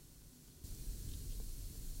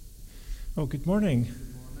Oh, good morning.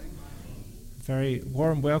 Very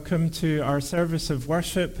warm welcome to our service of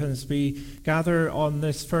worship as we gather on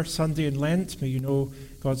this first Sunday in Lent. May you know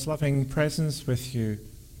God's loving presence with you.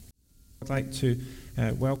 I'd like to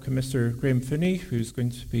welcome Mr. Graham Finney, who's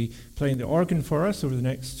going to be playing the organ for us over the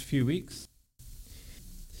next few weeks.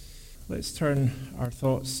 Let's turn our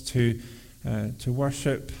thoughts to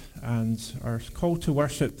worship, and our call to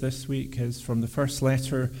worship this week is from the first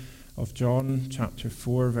letter of John, chapter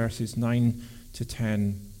 4, verses 9 to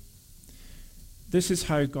 10. This is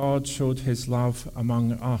how God showed his love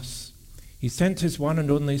among us. He sent his one and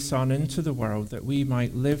only Son into the world that we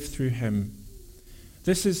might live through him.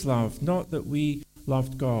 This is love, not that we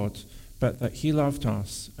loved God, but that he loved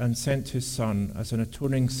us and sent his Son as an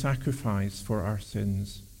atoning sacrifice for our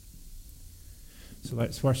sins. So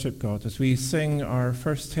let's worship God as we sing our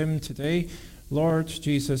first hymn today, Lord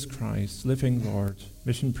Jesus Christ, Living Lord,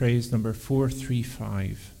 Mission Praise number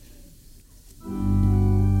 435.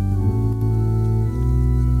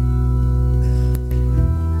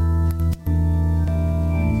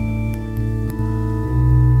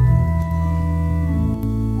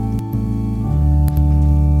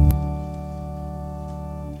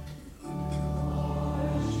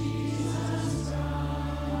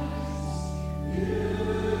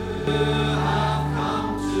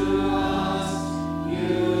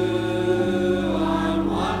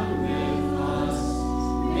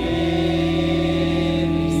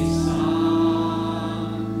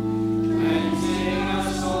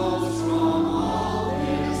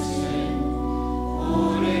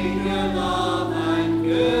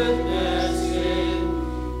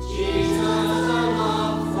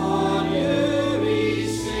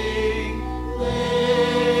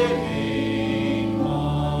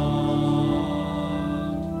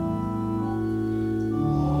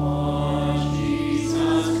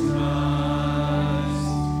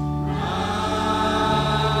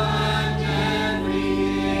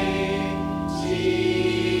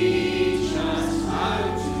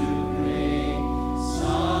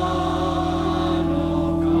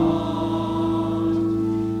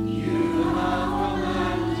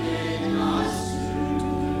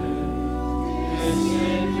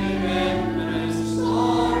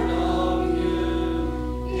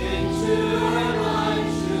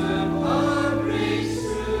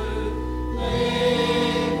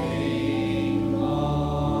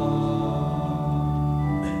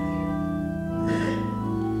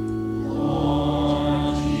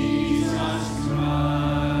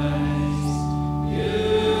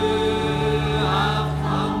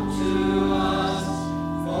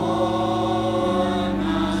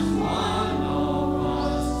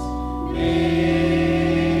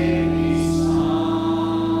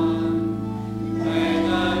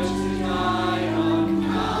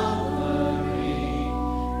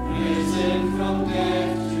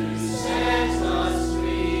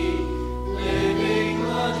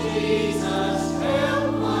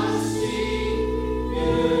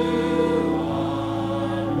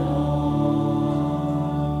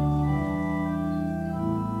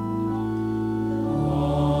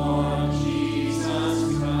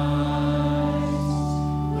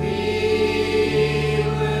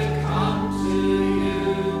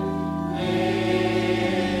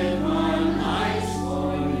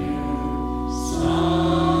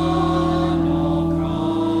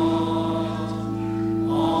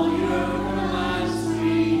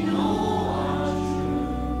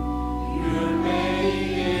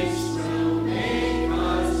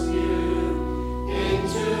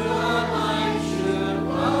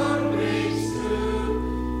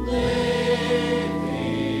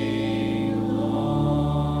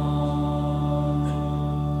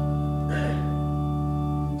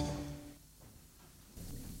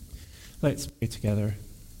 Let's pray together.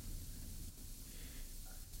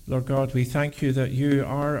 Lord God, we thank you that you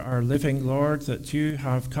are our living Lord, that you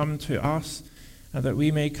have come to us, and that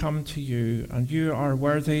we may come to you, and you are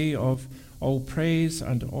worthy of all praise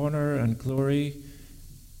and honor and glory.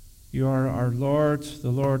 You are our Lord,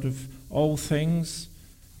 the Lord of all things.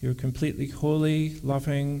 You're completely holy,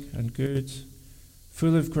 loving, and good,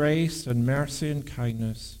 full of grace and mercy and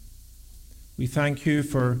kindness. We thank you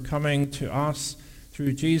for coming to us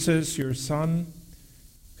through Jesus, your Son,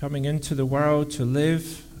 coming into the world to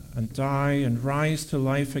live and die and rise to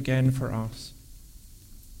life again for us,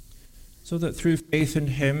 so that through faith in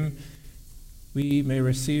him we may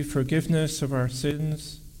receive forgiveness of our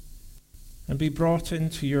sins and be brought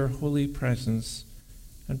into your holy presence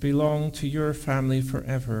and belong to your family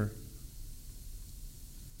forever.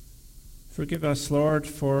 Forgive us, Lord,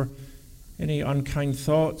 for any unkind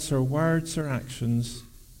thoughts or words or actions.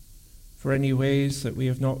 for any ways that we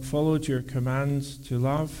have not followed your command to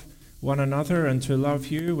love one another and to love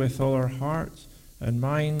you with all our heart and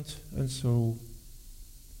mind and soul.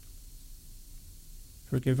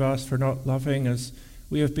 Forgive us for not loving as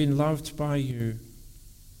we have been loved by you.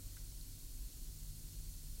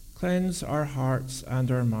 Cleanse our hearts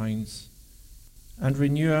and our minds, and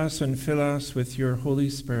renew us and fill us with your Holy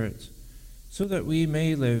Spirit, so that we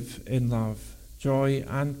may live in love, joy,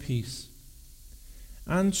 and peace,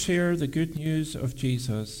 and share the good news of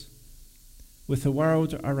Jesus with the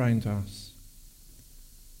world around us.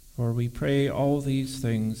 For we pray all these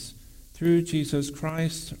things through Jesus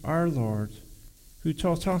Christ our Lord, who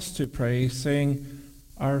taught us to pray, saying,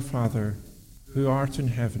 Our Father, who art in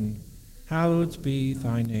heaven, hallowed be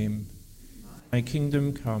thy name. Thy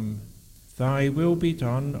kingdom come, thy will be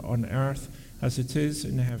done on earth as it is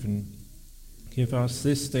in heaven. Give us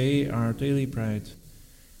this day our daily bread,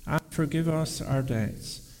 and forgive us our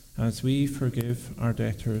debts, as we forgive our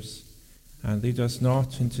debtors. And lead us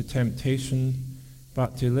not into temptation,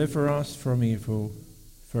 but deliver us from evil.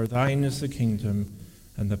 For thine is the kingdom,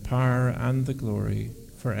 and the power, and the glory,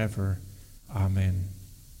 forever. Amen.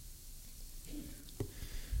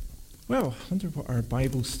 Well, I wonder what our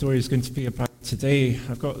Bible story is going to be about today.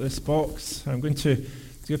 I've got this box. I'm going to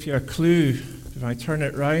give you a clue if I turn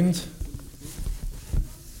it round.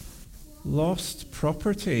 Lost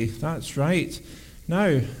property, that's right.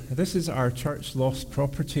 Now, this is our church lost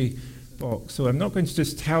property box. So I'm not going to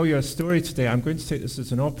just tell you a story today. I'm going to take this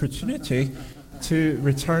as an opportunity to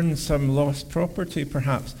return some lost property,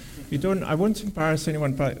 perhaps. You don't, I won't embarrass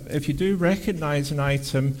anyone, but if you do recognize an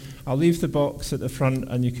item, I'll leave the box at the front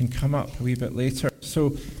and you can come up a wee bit later.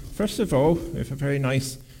 So, first of all, we have a very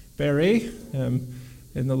nice beret in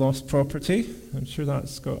the lost property. I'm sure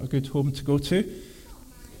that's got a good home to go to.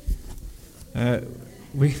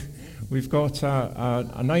 We've got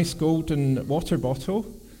a nice golden water bottle.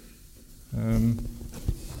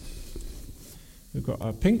 We've got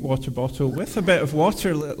a pink water bottle with a bit of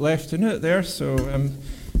water left in it there, so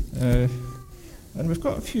and we've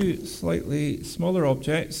got a few slightly smaller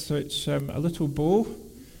objects, which a little bow,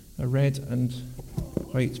 a red and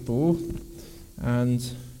white bow,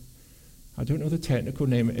 and I don't know the technical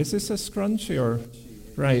name. Is this a scrunchie or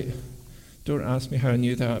right? Don't ask me how I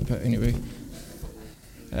knew that, but anyway.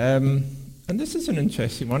 And this is an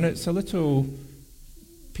interesting one. It's a little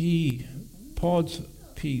pod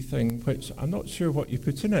pea thing, which I'm not sure what you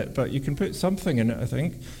put in it, but you can put something in it, I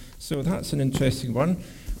think. So that's an interesting one.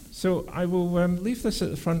 So I will leave this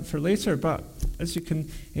at the front for later, but as you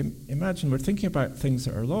can imagine, we're thinking about things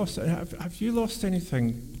that are lost. Have you lost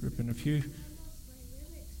anything, Ruben? Have you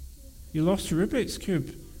lost your Rubik's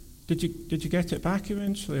Cube? Did you get it back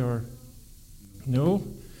eventually, or no?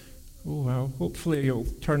 Oh well, hopefully it'll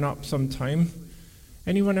turn up sometime.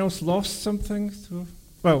 Anyone else lost something? So,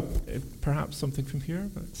 well, perhaps something from here,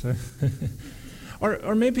 but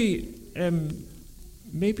or maybe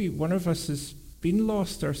one of us has been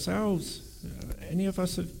lost ourselves. Any of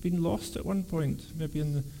us have been lost at one point? Maybe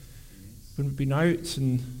when we've been out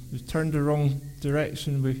and we've turned the wrong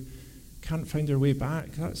direction, we can't find our way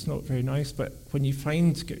back. That's not very nice. But when you're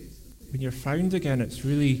found again, it's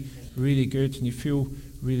really, really good, and you feel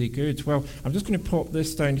really good. Well, I'm just going to pop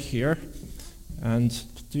this down here, and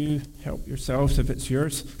do help yourselves if it's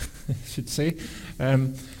yours, I should say,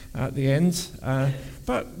 at the end.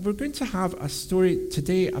 But we're going to have a story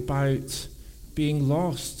today about being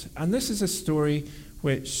lost. And this is a story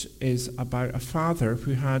which is about a father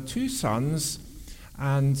who had two sons,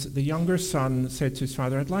 and the younger son said to his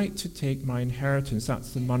father, I'd like to take my inheritance.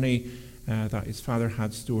 That's the money that his father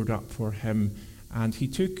had stored up for him. And he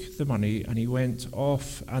took the money and he went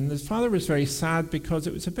off. And his father was very sad because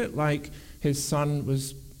it was a bit like his son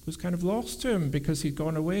was kind of lost to him because he'd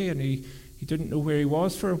gone away and he didn't know where he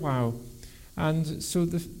was for a while. And so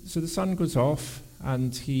the son goes off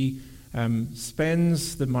and he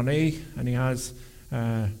spends the money, and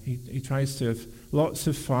he tries to have lots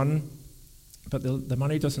of fun, but the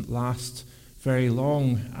money doesn't last very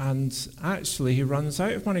long. And actually he runs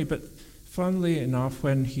out of money, but funnily enough,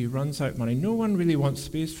 when he runs out of money, no one really wants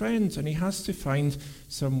to be his friend, and he has to find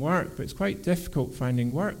some work, but it's quite difficult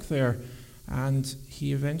finding work there. And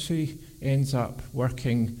he eventually ends up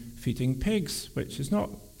working feeding pigs, which is not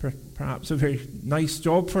perhaps a very nice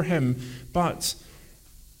job for him, but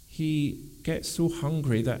he gets so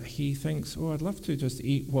hungry that he thinks, I'd love to just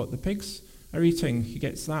eat what the pigs are eating. He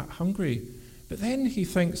gets that hungry. But then he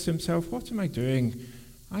thinks to himself, what am I doing?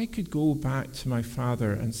 I could go back to my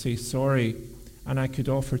father and say sorry, and I could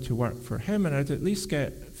offer to work for him, and I'd at least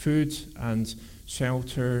get food and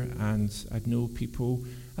shelter, and I'd know people.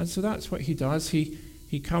 And so that's what he does. He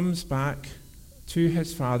he comes back to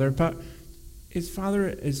his father, but his father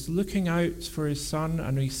is looking out for his son,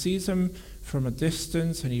 and he sees him from a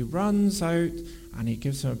distance, and he runs out and he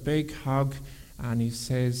gives him a big hug, and he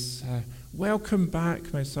says, welcome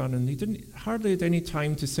back, my son. And he hardly had any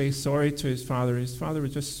time to say sorry to his father. His father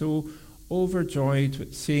was just so overjoyed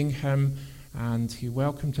with seeing him, and he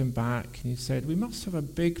welcomed him back, and he said, we must have a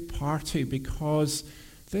big party because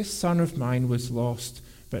this son of mine was lost,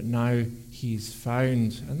 but now he's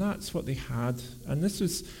found. And that's what they had. And this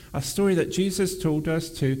was a story that Jesus told us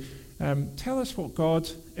to tell us what God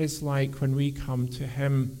is like when we come to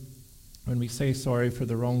him, when we say sorry for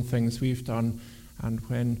the wrong things we've done, and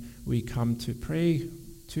when we come to pray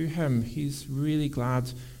to him. He's really glad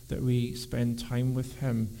that we spend time with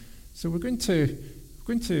him. So we're going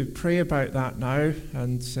to pray about that now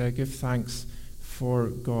and give thanks for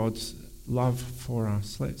God's love for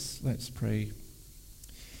us. Let's pray.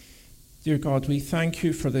 Dear God, we thank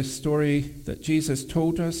you for this story that Jesus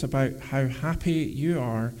told us about how happy you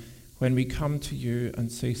are when we come to you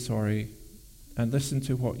and say sorry and listen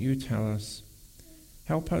to what you tell us.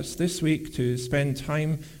 Help us this week to spend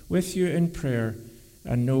time with you in prayer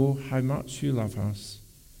and know how much you love us.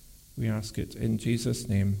 We ask it in Jesus'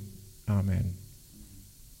 name. Amen.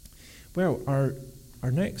 Well,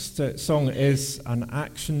 our next song is an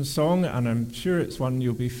action song, and I'm sure it's one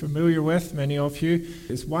you'll be familiar with, many of you.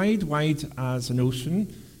 It's Wide, Wide as an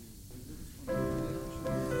Ocean.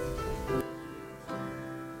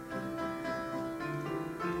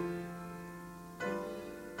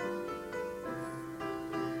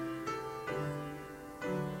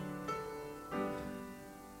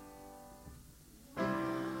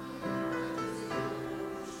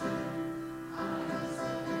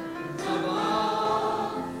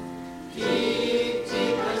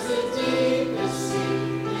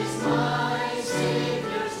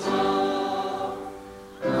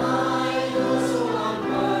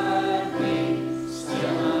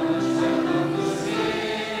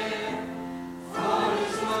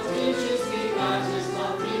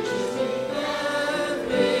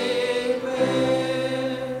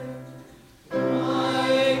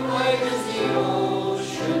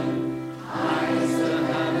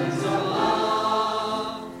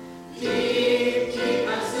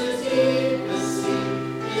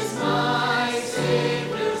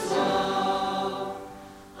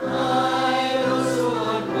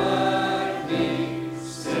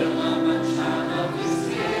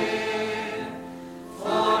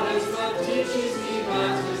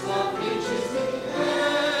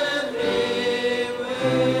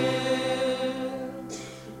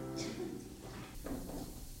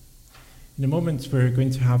 In a moment, we're going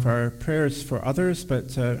to have our prayers for others,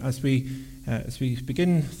 but as we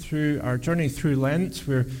begin through our journey through Lent,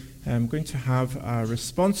 we're going to have a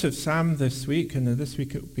responsive psalm this week, and this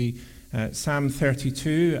week it will be Psalm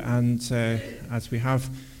 32, and as we have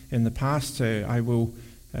in the past, I will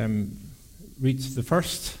read the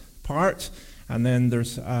first part, and then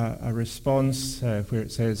there's a response where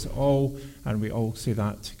it says all, and we all say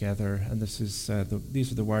that together, and these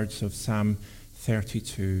are the words of Psalm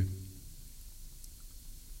 32.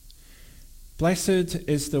 Blessed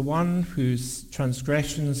is the one whose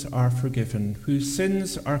transgressions are forgiven, whose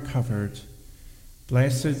sins are covered.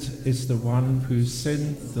 Blessed is the one whose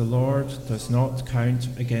sin the Lord does not count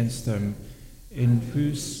against them, in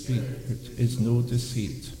whose spirit is no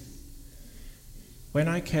deceit. When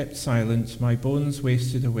I kept silent, my bones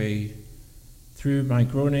wasted away through my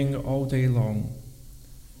groaning all day long.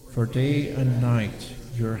 For day and night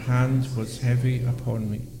your hand was heavy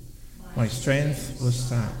upon me. My strength was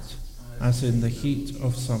sapped, as in the heat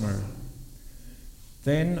of summer.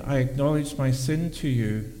 Then I acknowledged my sin to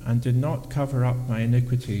you and did not cover up my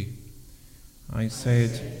iniquity. I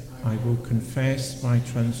said, I will confess my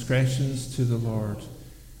transgressions to the Lord,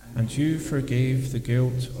 and you forgave the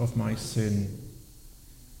guilt of my sin.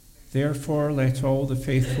 Therefore let all the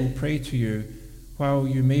faithful pray to you while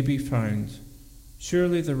you may be found.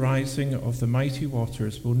 Surely the rising of the mighty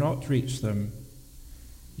waters will not reach them.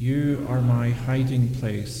 You are my hiding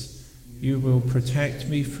place. You will protect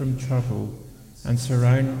me from trouble and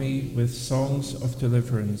surround me with songs of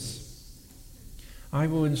deliverance. I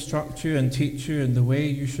will instruct you and teach you in the way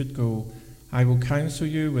you should go. I will counsel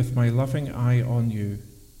you with my loving eye on you.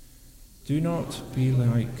 Do not be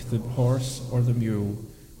like the horse or the mule,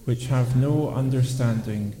 which have no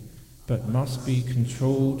understanding, but must be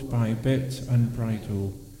controlled by bit and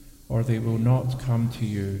bridle, or they will not come to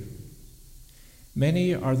you.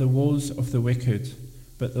 Many are the woes of the wicked,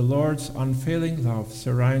 but the Lord's unfailing love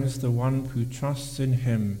surrounds the one who trusts in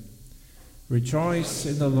him. Rejoice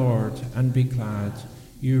in the Lord and be glad,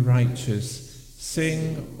 you righteous.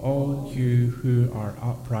 Sing, all you who are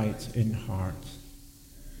upright in heart.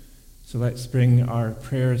 So let's bring our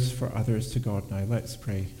prayers for others to God now. Let's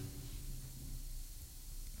pray.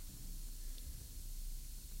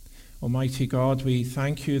 Almighty God, we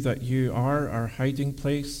thank you that you are our hiding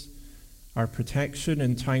place, our protection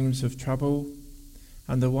in times of trouble,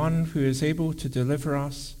 and the one who is able to deliver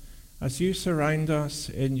us as you surround us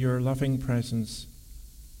in your loving presence.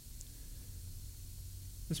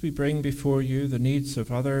 As we bring before you the needs of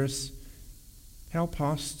others, help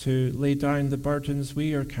us to lay down the burdens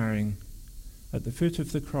we are carrying at the foot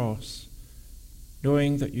of the cross,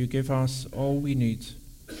 knowing that you give us all we need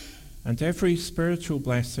and every spiritual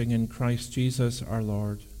blessing in Christ Jesus our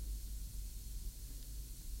Lord.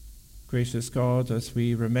 Gracious God, as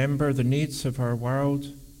we remember the needs of our world,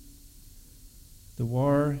 the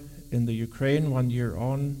war in the Ukraine 1 year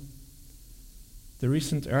on, the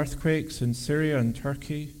recent earthquakes in Syria and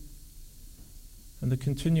Turkey, and the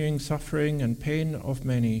continuing suffering and pain of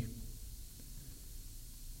many,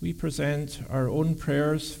 we present our own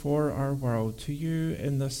prayers for our world to you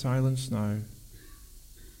in the silence now.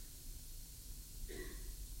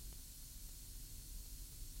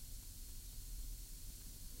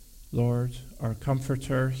 Lord, our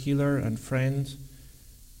comforter, healer, and friend,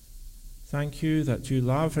 thank you that you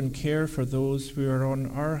love and care for those who are on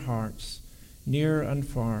our hearts, near and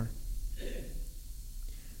far.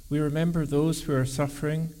 We remember those who are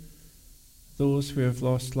suffering, those who have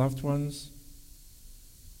lost loved ones,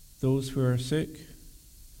 those who are sick,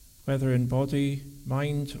 whether in body,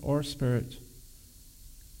 mind, or spirit.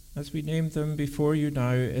 As we name them before you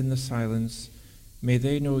now in the silence, may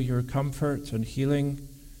they know your comfort and healing,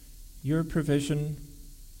 your provision,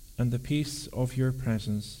 and the peace of your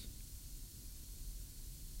presence.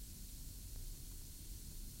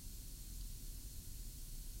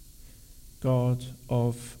 God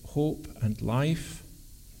of hope and life,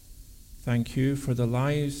 thank you for the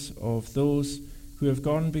lives of those who have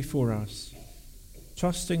gone before us,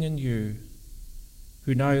 trusting in you,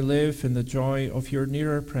 who now live in the joy of your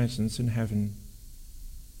nearer presence in heaven.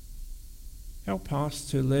 Help us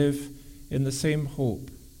to live in the same hope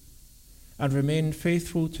and remain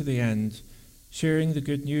faithful to the end, sharing the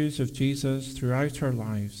good news of Jesus throughout our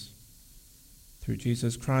lives. Through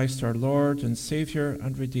Jesus Christ, our Lord and Saviour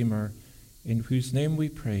and Redeemer, in whose name we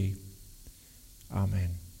pray.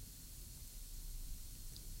 Amen.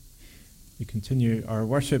 We continue our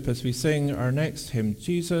worship as we sing our next hymn,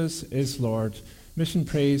 Jesus is Lord, Mission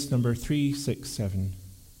Praise number 367.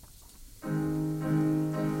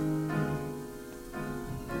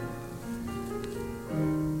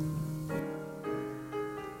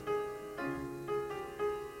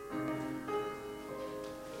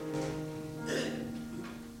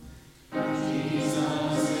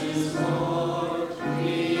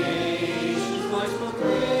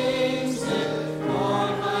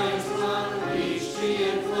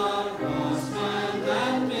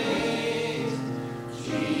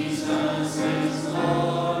 Jesus is Lord.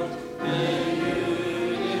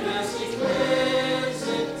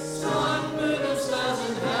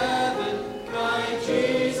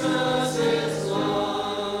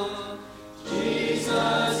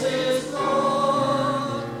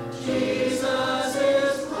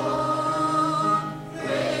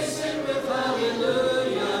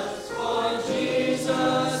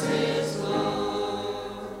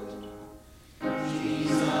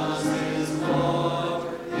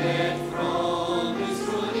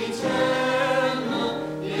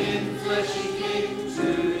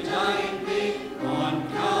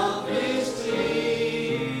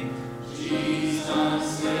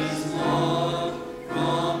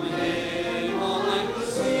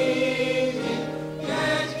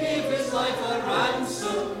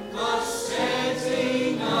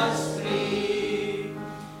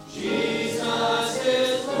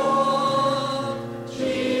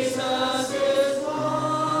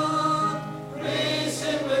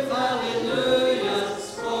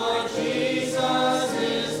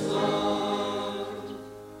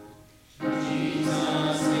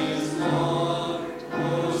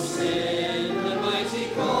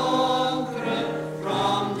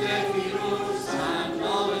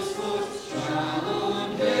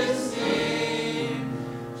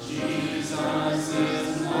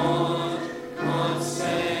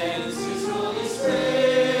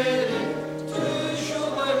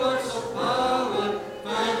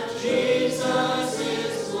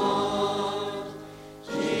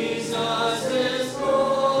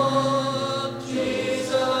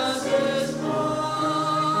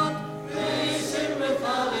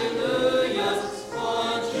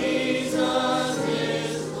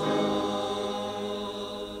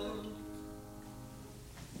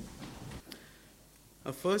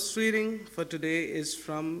 Our first reading for today is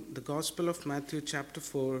from the Gospel of Matthew chapter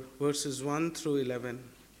 4, verses 1 through 11.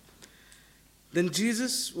 Then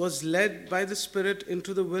Jesus was led by the Spirit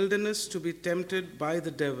into the wilderness to be tempted by the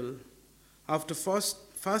devil. After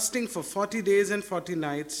fasting for 40 days and 40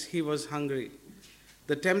 nights, he was hungry.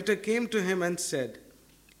 The tempter came to him and said,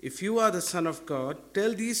 "If you are the Son of God,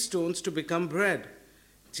 tell these stones to become bread."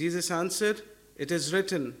 Jesus answered, "It is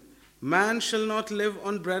written, 'Man shall not live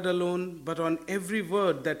on bread alone, but on every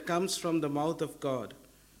word that comes from the mouth of God.'"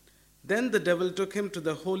 Then the devil took him to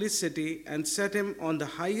the holy city and set him on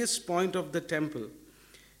the highest point of the temple.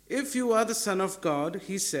 "If you are the Son of God,"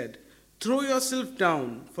 he said, "throw yourself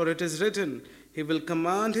down, for it is written, 'He will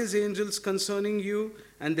command his angels concerning you,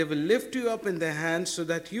 and they will lift you up in their hands so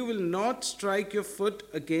that you will not strike your foot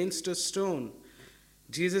against a stone.'"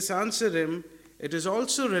 Jesus answered him, "It is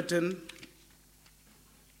also written,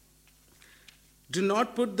 'Do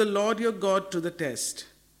not put the Lord your God to the test.'"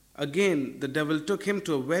 Again, the devil took him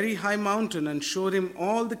to a very high mountain and showed him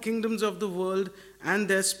all the kingdoms of the world and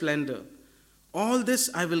their splendor. "All this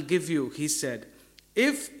I will give you," he said,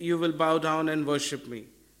 "if you will bow down and worship me."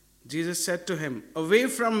 Jesus said to him, "Away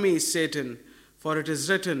from me, Satan, for it is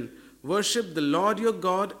written, 'Worship the Lord your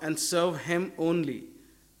God and serve him only.'"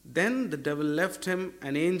 Then the devil left him,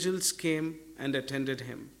 and angels came and attended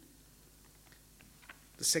him.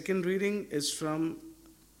 The second reading is from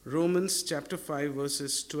Romans chapter 5,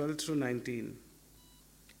 verses 12 through 19.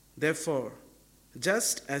 "Therefore,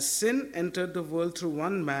 just as sin entered the world through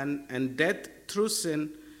one man, and death through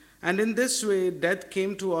sin, and in this way death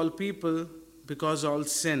came to all people because all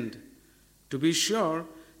sinned. To be sure,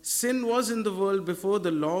 sin was in the world before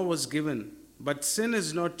the law was given, but sin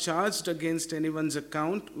is not charged against anyone's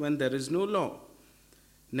account when there is no law.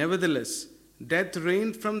 Nevertheless, death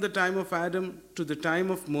reigned from the time of Adam to the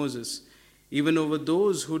time of Moses, even over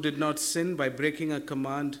those who did not sin by breaking a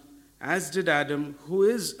command, as did Adam, who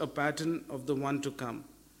is a pattern of the one to come.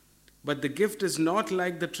 But the gift is not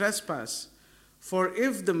like the trespass. For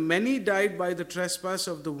if the many died by the trespass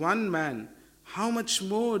of the one man, how much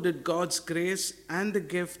more did God's grace and the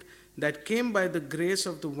gift that came by the grace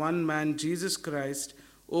of the one man, Jesus Christ,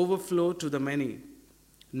 overflow to the many?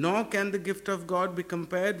 Nor can the gift of God be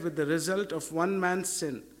compared with the result of one man's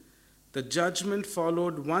sin. The judgment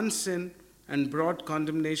followed one sin and brought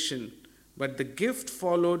condemnation, but the gift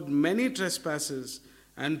followed many trespasses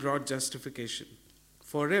and brought justification.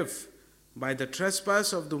 For if, by the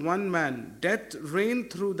trespass of the one man, death reigned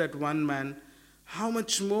through that one man, how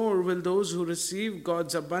much more will those who receive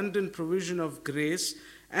God's abundant provision of grace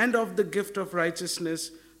and of the gift of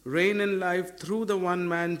righteousness reign in life through the one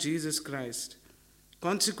man, Jesus Christ?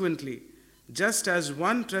 Consequently, just as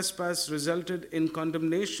one trespass resulted in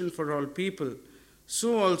condemnation for all people,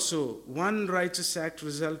 so also one righteous act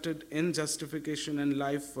resulted in justification and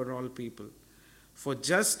life for all people. For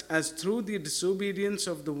just as through the disobedience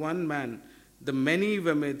of the one man the many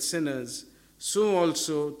were made sinners, so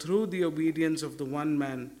also through the obedience of the one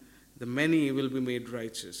man the many will be made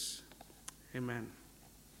righteous. Amen.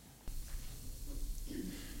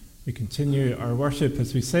 We continue our worship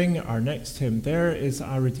as we sing our next hymn, "There is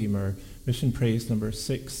Our Redeemer," Mission Praise number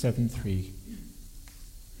 673.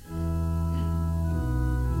 Oh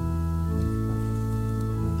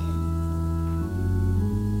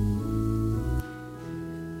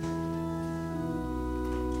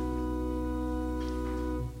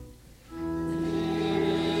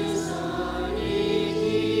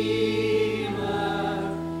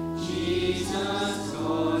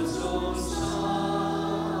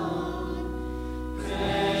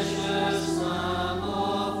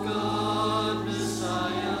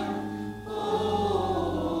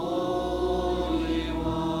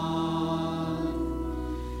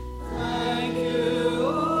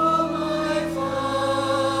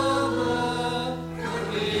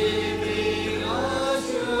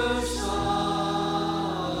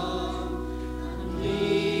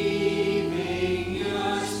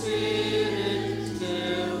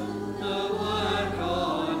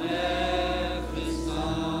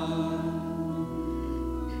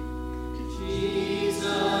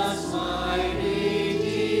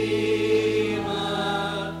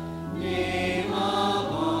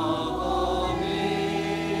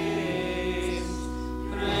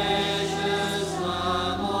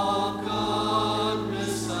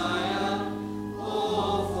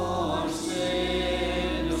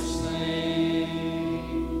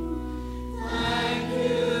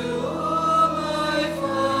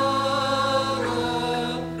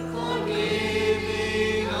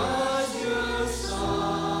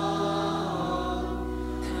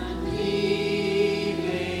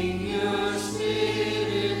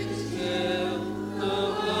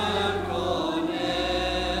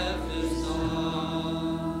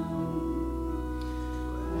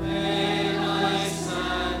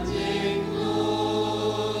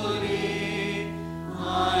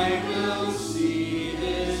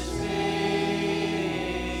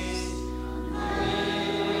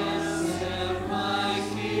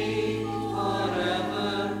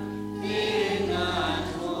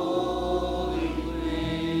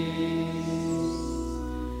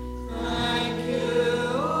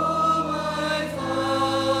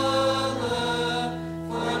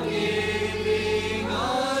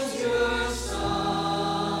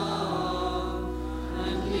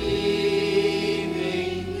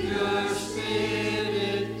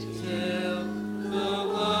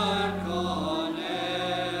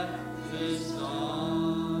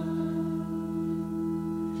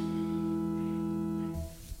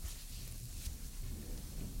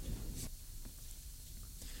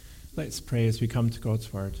Let's pray as we come to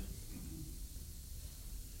God's word.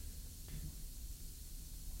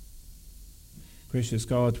 Gracious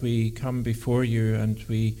God, we come before you and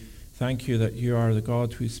we thank you that you are the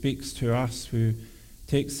God who speaks to us, who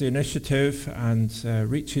takes the initiative and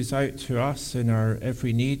reaches out to us in our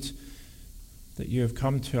every need, that you have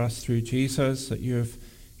come to us through Jesus, that you have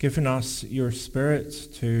given us your Spirit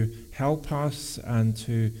to help us and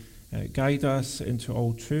to guide us into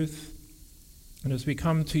all truth. And as we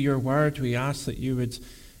come to your word, we ask that you would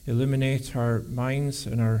illuminate our minds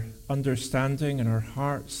and our understanding and our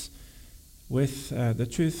hearts with the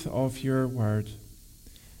truth of your word.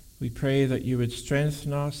 We pray that you would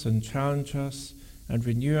strengthen us and challenge us and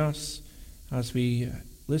renew us as we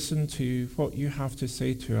listen to what you have to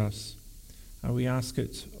say to us. And we ask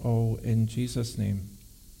it all in Jesus' name.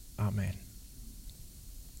 Amen.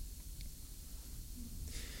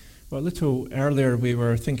 Well, a little earlier we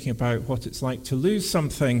were thinking about what it's like to lose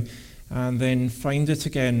something and then find it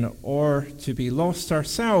again, or to be lost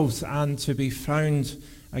ourselves and to be found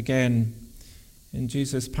again. In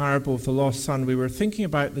Jesus' parable of the lost son, we were thinking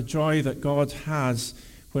about the joy that God has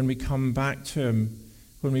when we come back to him,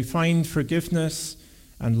 when we find forgiveness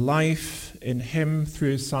and life in him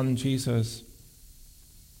through his son Jesus.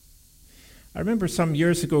 I remember some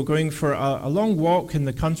years ago going for a long walk in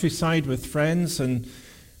the countryside with friends, and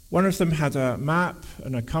one of them had a map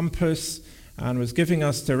and a compass and was giving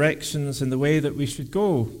us directions in the way that we should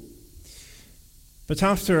go. But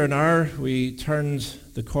after an hour, we turned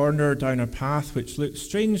the corner down a path which looked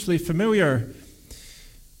strangely familiar.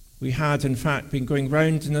 We had, in fact, been going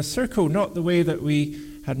round in a circle, not the way that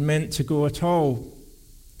we had meant to go at all.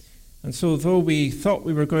 And so, though we thought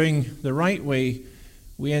we were going the right way,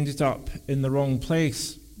 we ended up in the wrong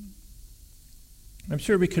place. I'm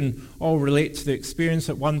sure we can all relate to the experience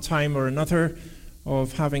at one time or another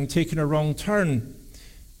of having taken a wrong turn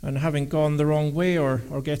and having gone the wrong way or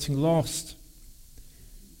getting lost.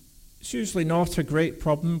 It's usually not a great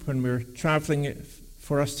problem when we're traveling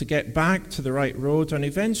for us to get back to the right road and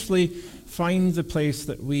eventually find the place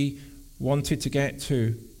that we wanted to get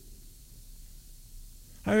to.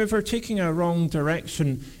 However, taking a wrong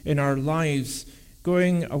direction in our lives,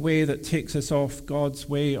 going a way that takes us off God's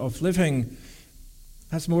way of living,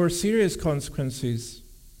 has more serious consequences.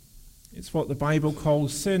 It's what the Bible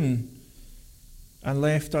calls sin, and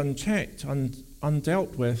left unchecked,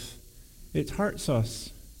 undealt with, it hurts us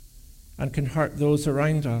and can hurt those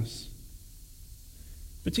around us.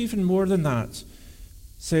 But even more than that,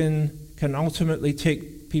 sin can ultimately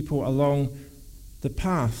take people along the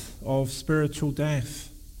path of spiritual death.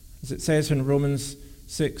 As it says in Romans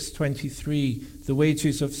 6:23, the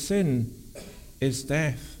wages of sin is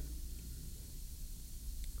death.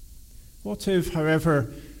 What if,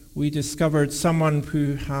 however, we discovered someone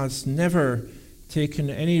who has never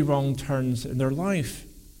taken any wrong turns in their life?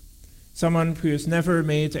 Someone who has never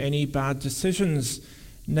made any bad decisions,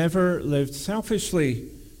 never lived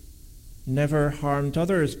selfishly, never harmed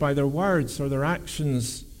others by their words or their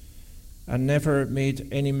actions, and never made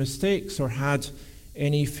any mistakes or had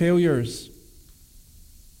any failures.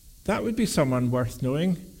 That would be someone worth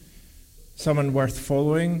knowing, someone worth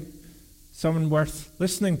following, someone worth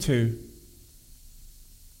listening to.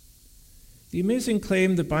 The amazing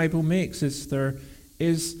claim the Bible makes is there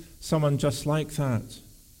is someone just like that.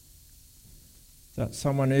 That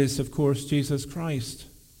someone is, of course, Jesus Christ.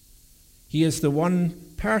 He is the one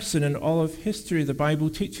person in all of history, the Bible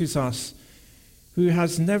teaches us, who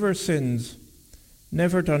has never sinned,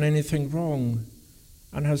 never done anything wrong,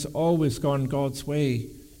 and has always gone God's way,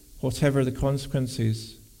 whatever the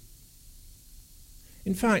consequences.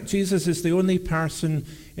 In fact, Jesus is the only person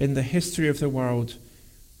in the history of the world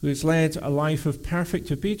who has led a life of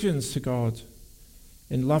perfect obedience to God,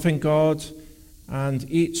 in loving God and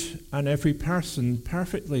each and every person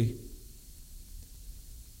perfectly.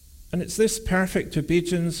 And it's this perfect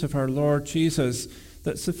obedience of our Lord Jesus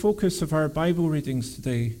that's the focus of our Bible readings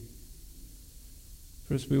today.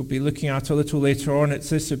 For as we'll be looking at a little later on, it's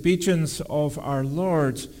this obedience of our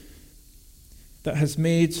Lord that has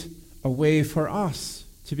made a way for us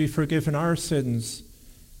to be forgiven our sins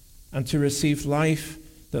and to receive life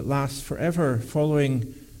that lasts forever,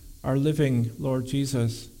 following our living Lord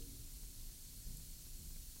Jesus.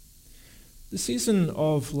 The season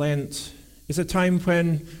of Lent is a time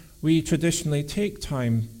when we traditionally take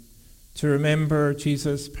time to remember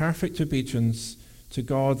Jesus' perfect obedience to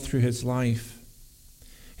God through his life.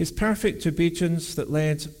 His perfect obedience that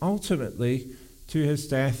led ultimately to his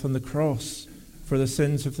death on the cross for the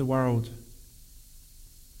sins of the world.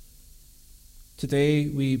 Today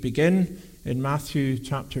we begin in Matthew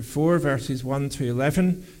chapter 4, verses 1 to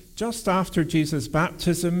 11, just after Jesus'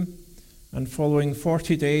 baptism and following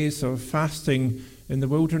 40 days of fasting in the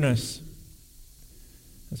wilderness.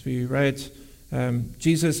 As we read,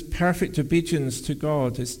 Jesus' perfect obedience to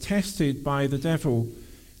God is tested by the devil,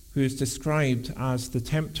 who is described as the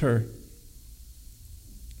tempter.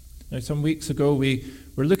 Now, some weeks ago, we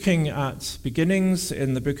were looking at beginnings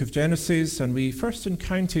in the book of Genesis, and we first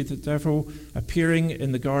encountered the devil appearing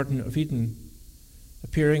in the Garden of Eden.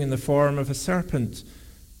 Appearing in the form of a serpent,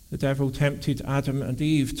 the devil tempted Adam and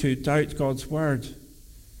Eve to doubt God's word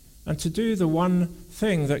and to do the one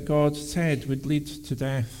thing that God said would lead to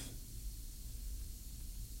death.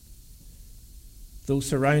 Though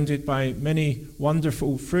surrounded by many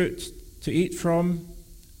wonderful fruit to eat from,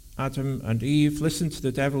 Adam and Eve listened to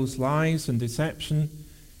the devil's lies and deception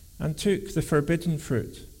and took the forbidden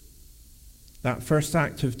fruit. That first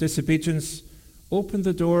act of disobedience opened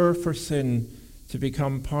the door for sin to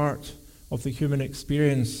become part of the human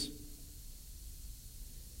experience.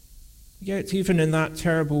 Yet even in that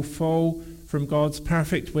terrible fall from God's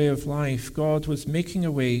perfect way of life, God was making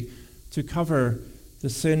a way to cover the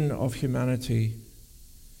sin of humanity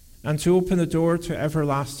and to open the door to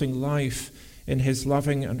everlasting life in his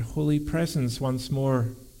loving and holy presence once more.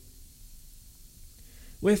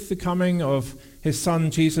 With the coming of his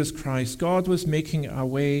Son, Jesus Christ, God was making a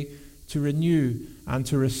way to renew and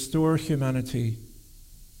to restore humanity.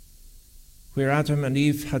 Where Adam and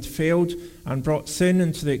Eve had failed and brought sin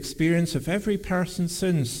into the experience of every person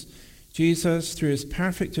since, Jesus, through his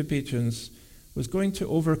perfect obedience, was going to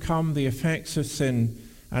overcome the effects of sin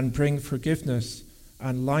and bring forgiveness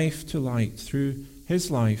and life to light through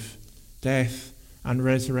his life, death, and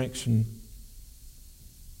resurrection.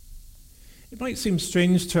 It might seem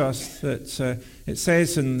strange to us that it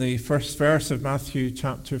says in the first verse of Matthew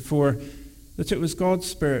chapter 4 that it was God's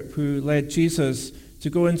Spirit who led Jesus to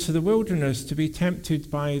go into the wilderness to be tempted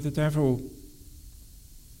by the devil.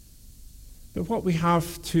 But what we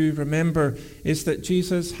have to remember is that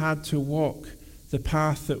Jesus had to walk the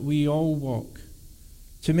path that we all walk,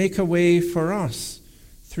 to make a way for us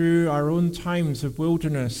through our own times of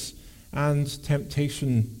wilderness and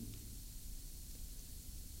temptation.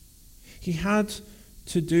 He had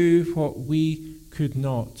to do what we could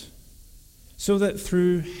not, so that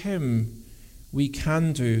through him we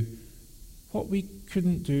can do what we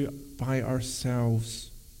couldn't do by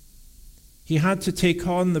ourselves. He had to take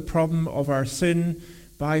on the problem of our sin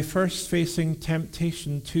by first facing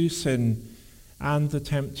temptation to sin and the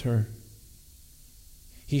tempter.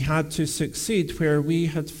 He had to succeed where we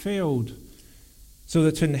had failed, so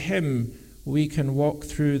that in him we can walk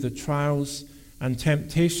through the trials and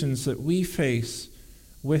temptations that we face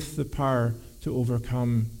with the power to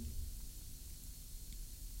overcome.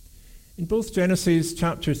 In both Genesis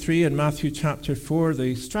chapter 3 and Matthew chapter 4,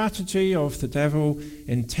 the strategy of the devil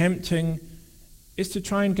in tempting is to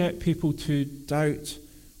try and get people to doubt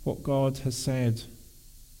what God has said.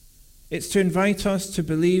 It's to invite us to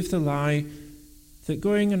believe the lie that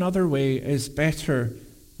going another way is better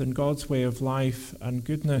than God's way of life and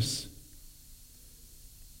goodness.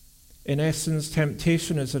 In essence,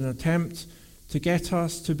 temptation is an attempt to get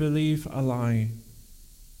us to believe a lie.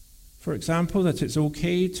 For example, that it's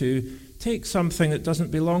okay to take something that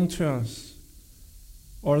doesn't belong to us,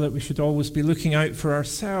 or that we should always be looking out for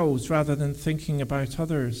ourselves rather than thinking about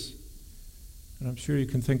others. And I'm sure you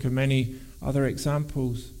can think of many other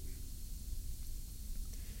examples.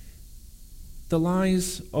 The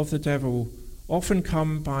lies of the devil often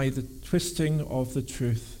come by the twisting of the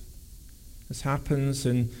truth. This happens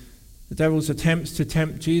in the devil's attempts to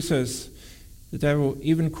tempt Jesus. The devil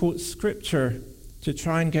even quotes scripture to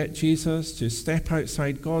try and get Jesus to step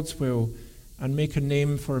outside God's will and make a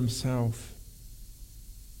name for himself.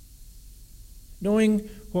 Knowing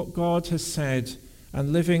what God has said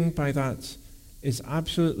and living by that is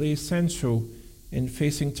absolutely essential in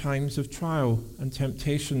facing times of trial and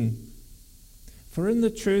temptation. For in the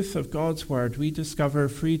truth of God's word, we discover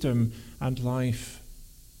freedom and life.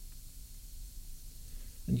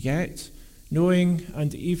 And yet, knowing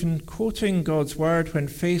and even quoting God's word when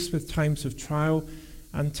faced with times of trial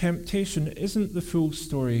and temptation isn't the full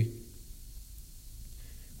story.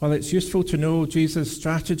 While it's useful to know Jesus'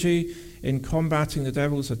 strategy in combating the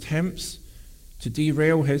devil's attempts to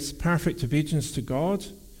derail his perfect obedience to God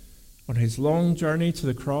on his long journey to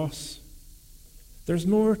the cross, there's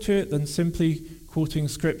more to it than simply quoting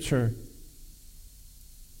scripture.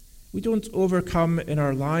 We don't overcome in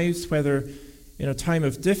our lives, whether in a time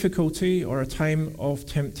of difficulty or a time of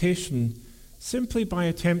temptation, simply by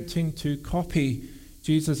attempting to copy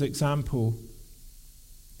Jesus' example.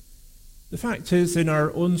 The fact is, in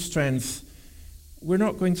our own strength, we're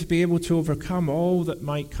not going to be able to overcome all that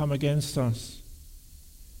might come against us.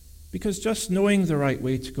 Because just knowing the right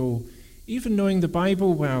way to go, even knowing the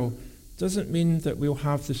Bible well, doesn't mean that we'll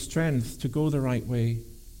have the strength to go the right way.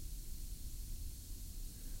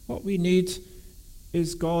 What we need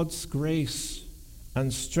is God's grace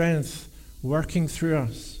and strength working through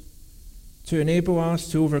us to enable us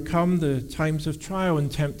to overcome the times of trial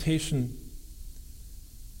and temptation.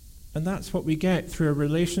 And that's what we get through a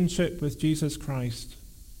relationship with Jesus Christ.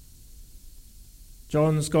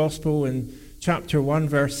 John's Gospel in chapter 1,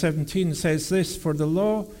 verse 17 says this, "For the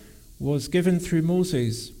law was given through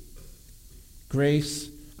Moses. Grace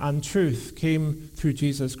and truth came through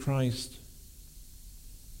Jesus Christ."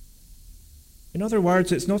 In other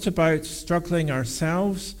words, it's not about struggling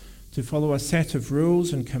ourselves to follow a set of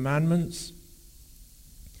rules and commandments.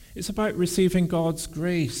 It's about receiving God's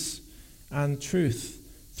grace and truth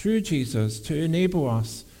through Jesus to enable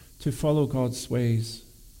us to follow God's ways.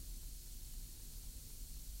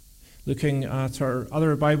 Looking at our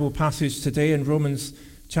other Bible passage today in Romans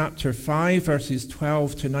chapter 5, verses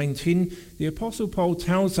 12 to 19, the Apostle Paul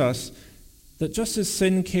tells us that just as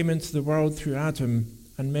sin came into the world through Adam,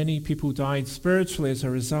 and many people died spiritually as a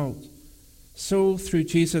result, so through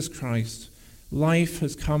Jesus Christ, life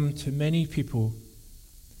has come to many people.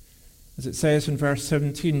 As it says in verse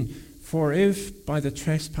 17, "For if by the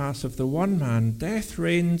trespass of the one man death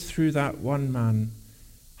reigned through that one man,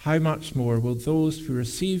 how much more will those who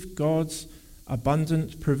receive God's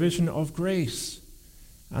abundant provision of grace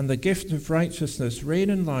and the gift of righteousness reign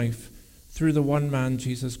in life through the one man,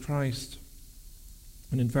 Jesus Christ?"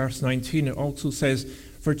 And in verse 19 it also says,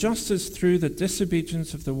 "For just as through the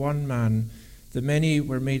disobedience of the one man the many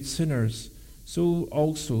were made sinners, so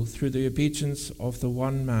also through the obedience of the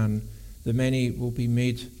one man the many will be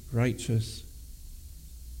made righteous."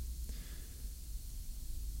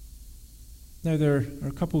 Now there are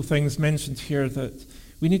a couple of things mentioned here that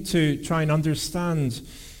we need to try and understand.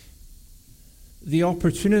 The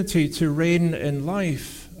opportunity to reign in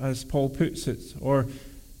life, as Paul puts it, or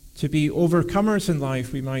to be overcomers in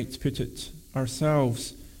life, we might put it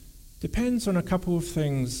ourselves, depends on a couple of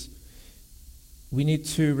things. We need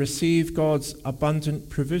to receive God's abundant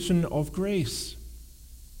provision of grace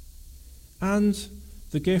and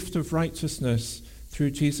the gift of righteousness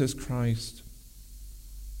through Jesus Christ.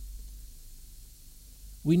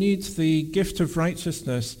 We need the gift of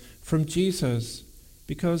righteousness from Jesus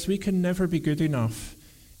because we can never be good enough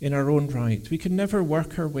in our own right. We can never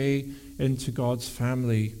work our way into God's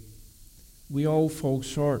family. We all fall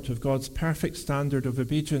short of God's perfect standard of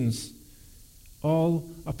obedience, all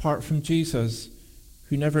apart from Jesus,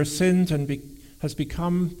 who never sinned and has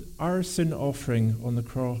become our sin offering on the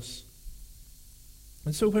cross.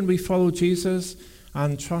 And so when we follow Jesus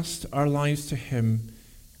and trust our lives to him,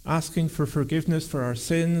 asking for forgiveness for our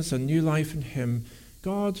sins and new life in him,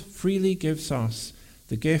 God freely gives us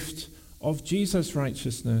the gift of Jesus'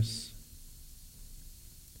 righteousness.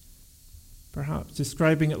 Perhaps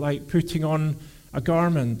describing it like putting on a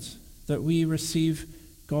garment, that we receive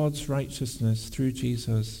God's righteousness through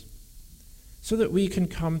Jesus, so that we can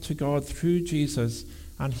come to God through Jesus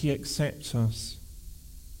and he accepts us.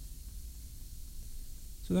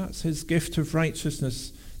 So that's his gift of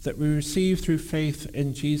righteousness that we receive through faith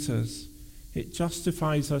in Jesus. It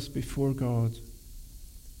justifies us before God.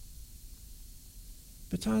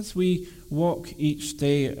 But as we walk each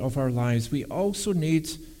day of our lives, we also need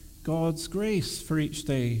God's grace for each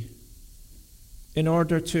day in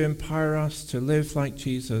order to empower us to live like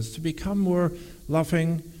Jesus, to become more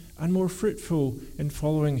loving and more fruitful in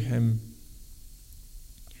following him.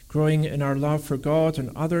 Growing in our love for God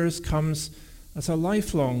and others comes as a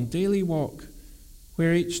lifelong daily walk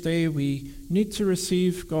where each day we need to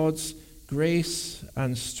receive God's grace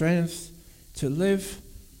and strength to live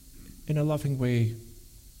in a loving way.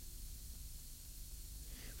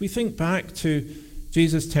 We think back to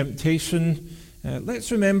Jesus' temptation.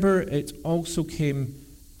 Let's remember it also came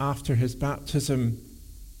after his baptism.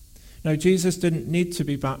 Now, Jesus didn't need to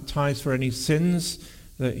be baptized for any sins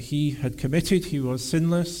that he had committed. He was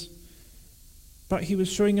sinless. But he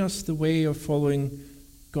was showing us the way of following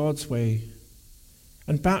God's way.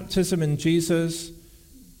 And baptism in Jesus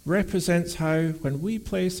represents how, when we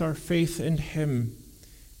place our faith in him,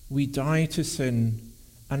 we die to sin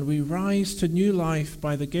and we rise to new life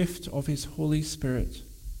by the gift of his Holy Spirit,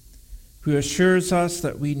 who assures us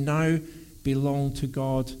that we now belong to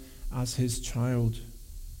God as his child.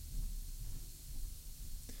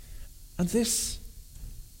 And this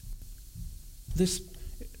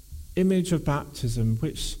image of baptism,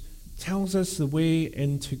 which tells us the way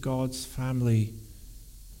into God's family,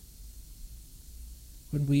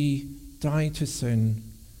 when we die to sin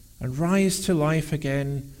and rise to life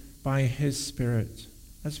again by his Spirit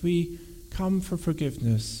as we come for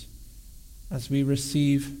forgiveness, as we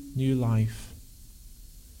receive new life.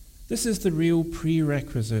 This is the real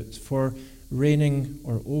prerequisite for reigning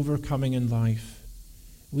or overcoming in life.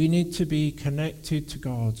 We need to be connected to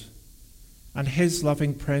God and his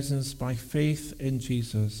loving presence by faith in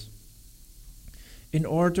Jesus in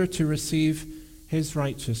order to receive his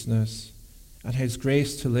righteousness and his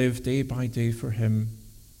grace to live day by day for him.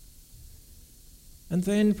 And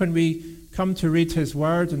then when we come to read his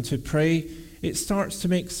word and to pray, it starts to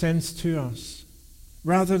make sense to us.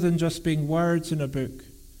 Rather than just being words in a book,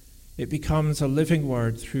 it becomes a living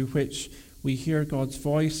word through which we hear God's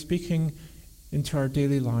voice speaking into our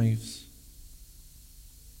daily lives.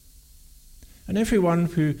 And everyone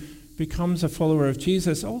who becomes a follower of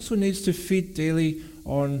Jesus also needs to feed daily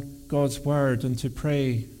on God's word and to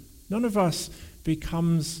pray. None of us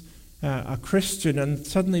becomes a Christian and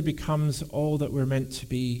suddenly becomes all that we're meant to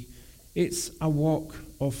be. It's a walk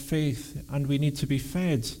of faith, and we need to be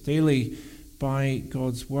fed daily by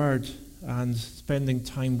God's word and spending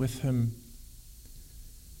time with him.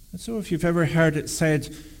 And so if you've ever heard it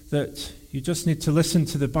said that you just need to listen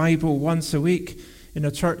to the Bible once a week in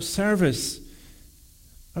a church service,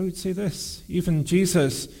 I would say this: even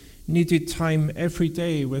Jesus needed time every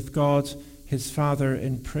day with God, his Father,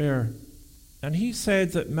 in prayer. And he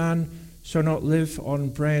said that man shall not live on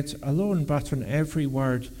bread alone, but on every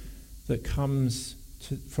word that comes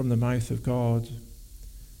from the mouth of God.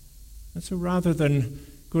 And so rather than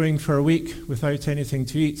going for a week without anything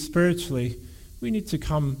to eat spiritually, we need to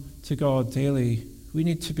come to God daily. We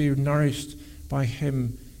need to be nourished by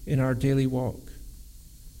him in our daily walk.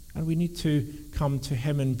 And we need to come to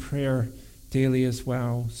him in prayer daily as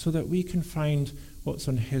well, so that we can find what's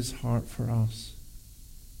on his heart for us.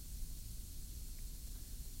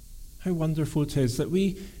 How wonderful it is that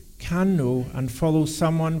we can know and follow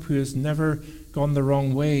someone who has never gone the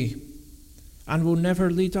wrong way and will never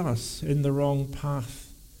lead us in the wrong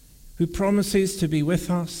path, who promises to be with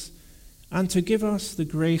us and to give us the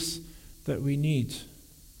grace that we need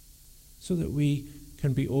so that we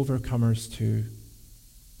can be overcomers too.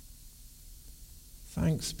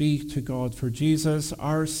 Thanks be to God for Jesus,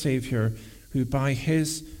 our Saviour, who by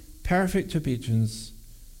his perfect obedience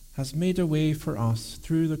has made a way for us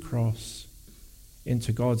through the cross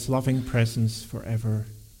into God's loving presence forever.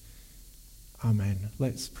 Amen.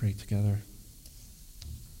 Let's pray together.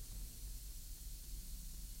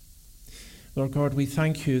 Lord God, we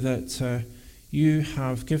thank you that you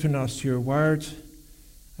have given us your word,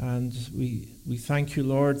 and we thank you,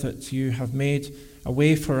 Lord, that you have made a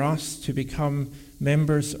way for us to become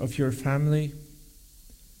members of your family.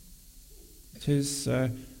 It is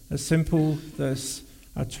as simple as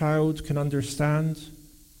a child can understand.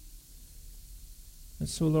 And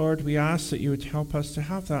so, Lord, we ask that you would help us to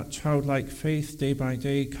have that childlike faith day by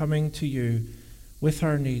day, coming to you with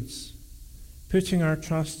our needs, putting our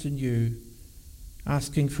trust in you,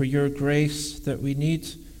 asking for your grace that we need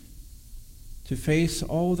to face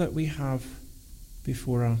all that we have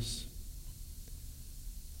before us.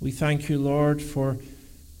 We thank you, Lord, for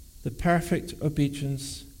the perfect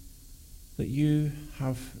obedience that you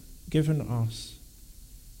have given us,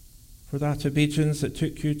 for that obedience that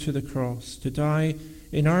took you to the cross, to die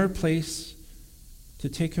in our place, to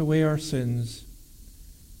take away our sins,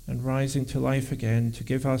 and rising to life again to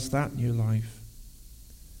give us that new life.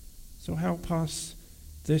 So help us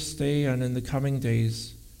this day and in the coming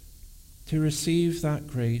days to receive that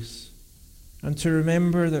grace and to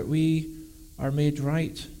remember that we are made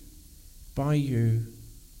right by you.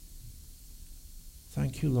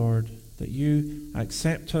 Thank you, Lord, that you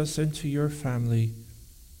accept us into your family.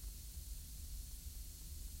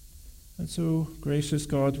 And so, gracious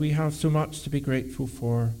God, we have so much to be grateful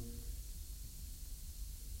for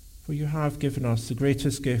you have given us the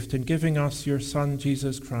greatest gift in giving us your Son,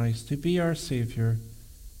 Jesus Christ, to be our Saviour,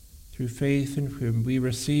 through faith in whom we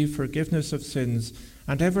receive forgiveness of sins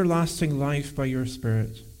and everlasting life by your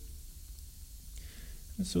Spirit.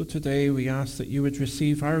 And so today we ask that you would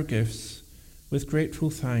receive our gifts with grateful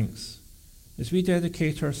thanks as we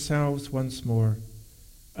dedicate ourselves once more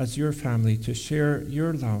as your family to share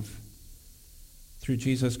your love through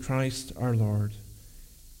Jesus Christ our Lord.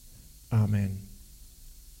 Amen.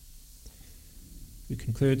 We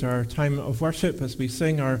conclude our time of worship as we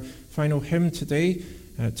sing our final hymn today,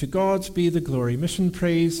 To God Be the Glory, Mission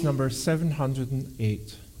Praise number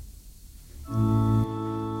 708.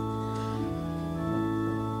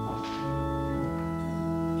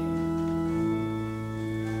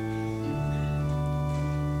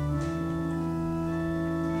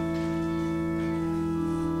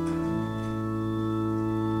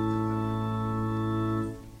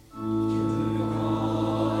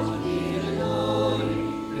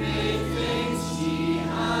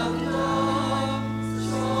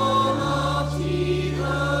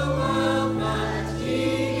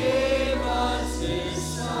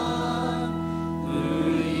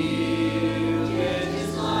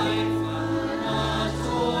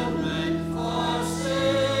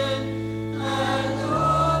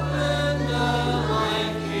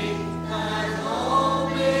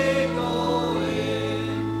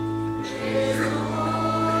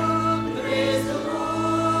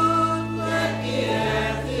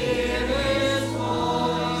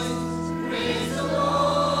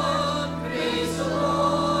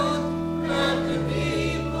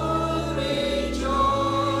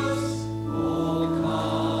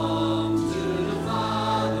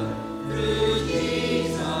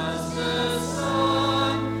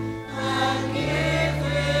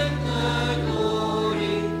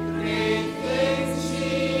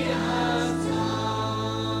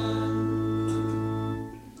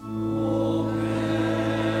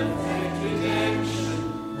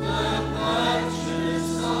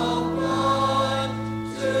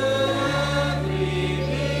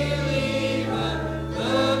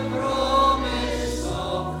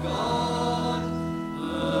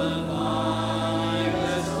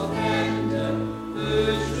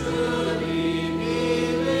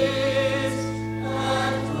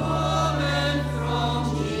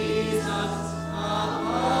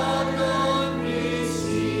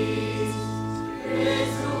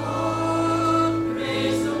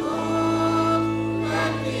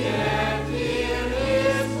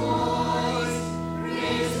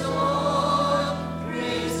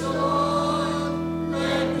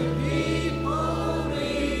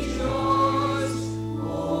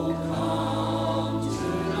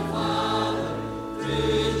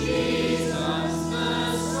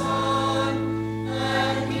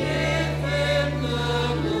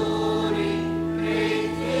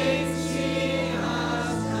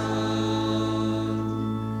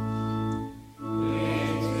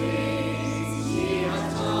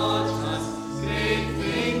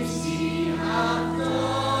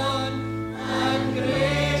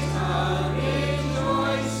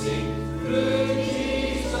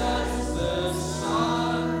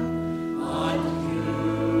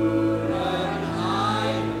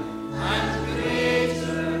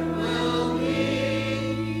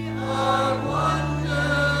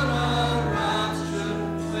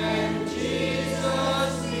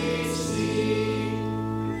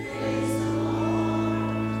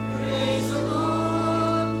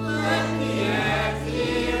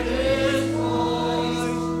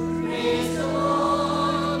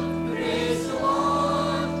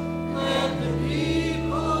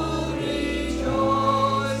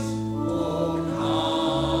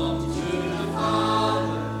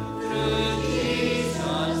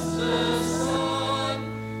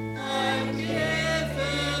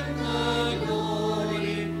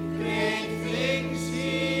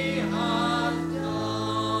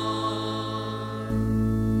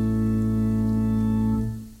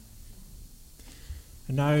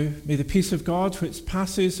 now may the peace of God, which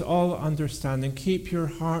passes all understanding, keep your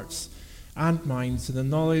hearts and minds in the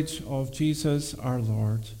knowledge of Jesus our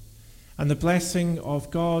Lord. And the blessing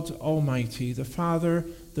of God Almighty, the Father,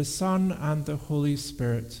 the Son, and the Holy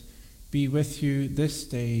Spirit be with you this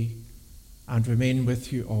day and remain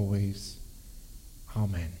with you always.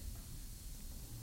 Amen.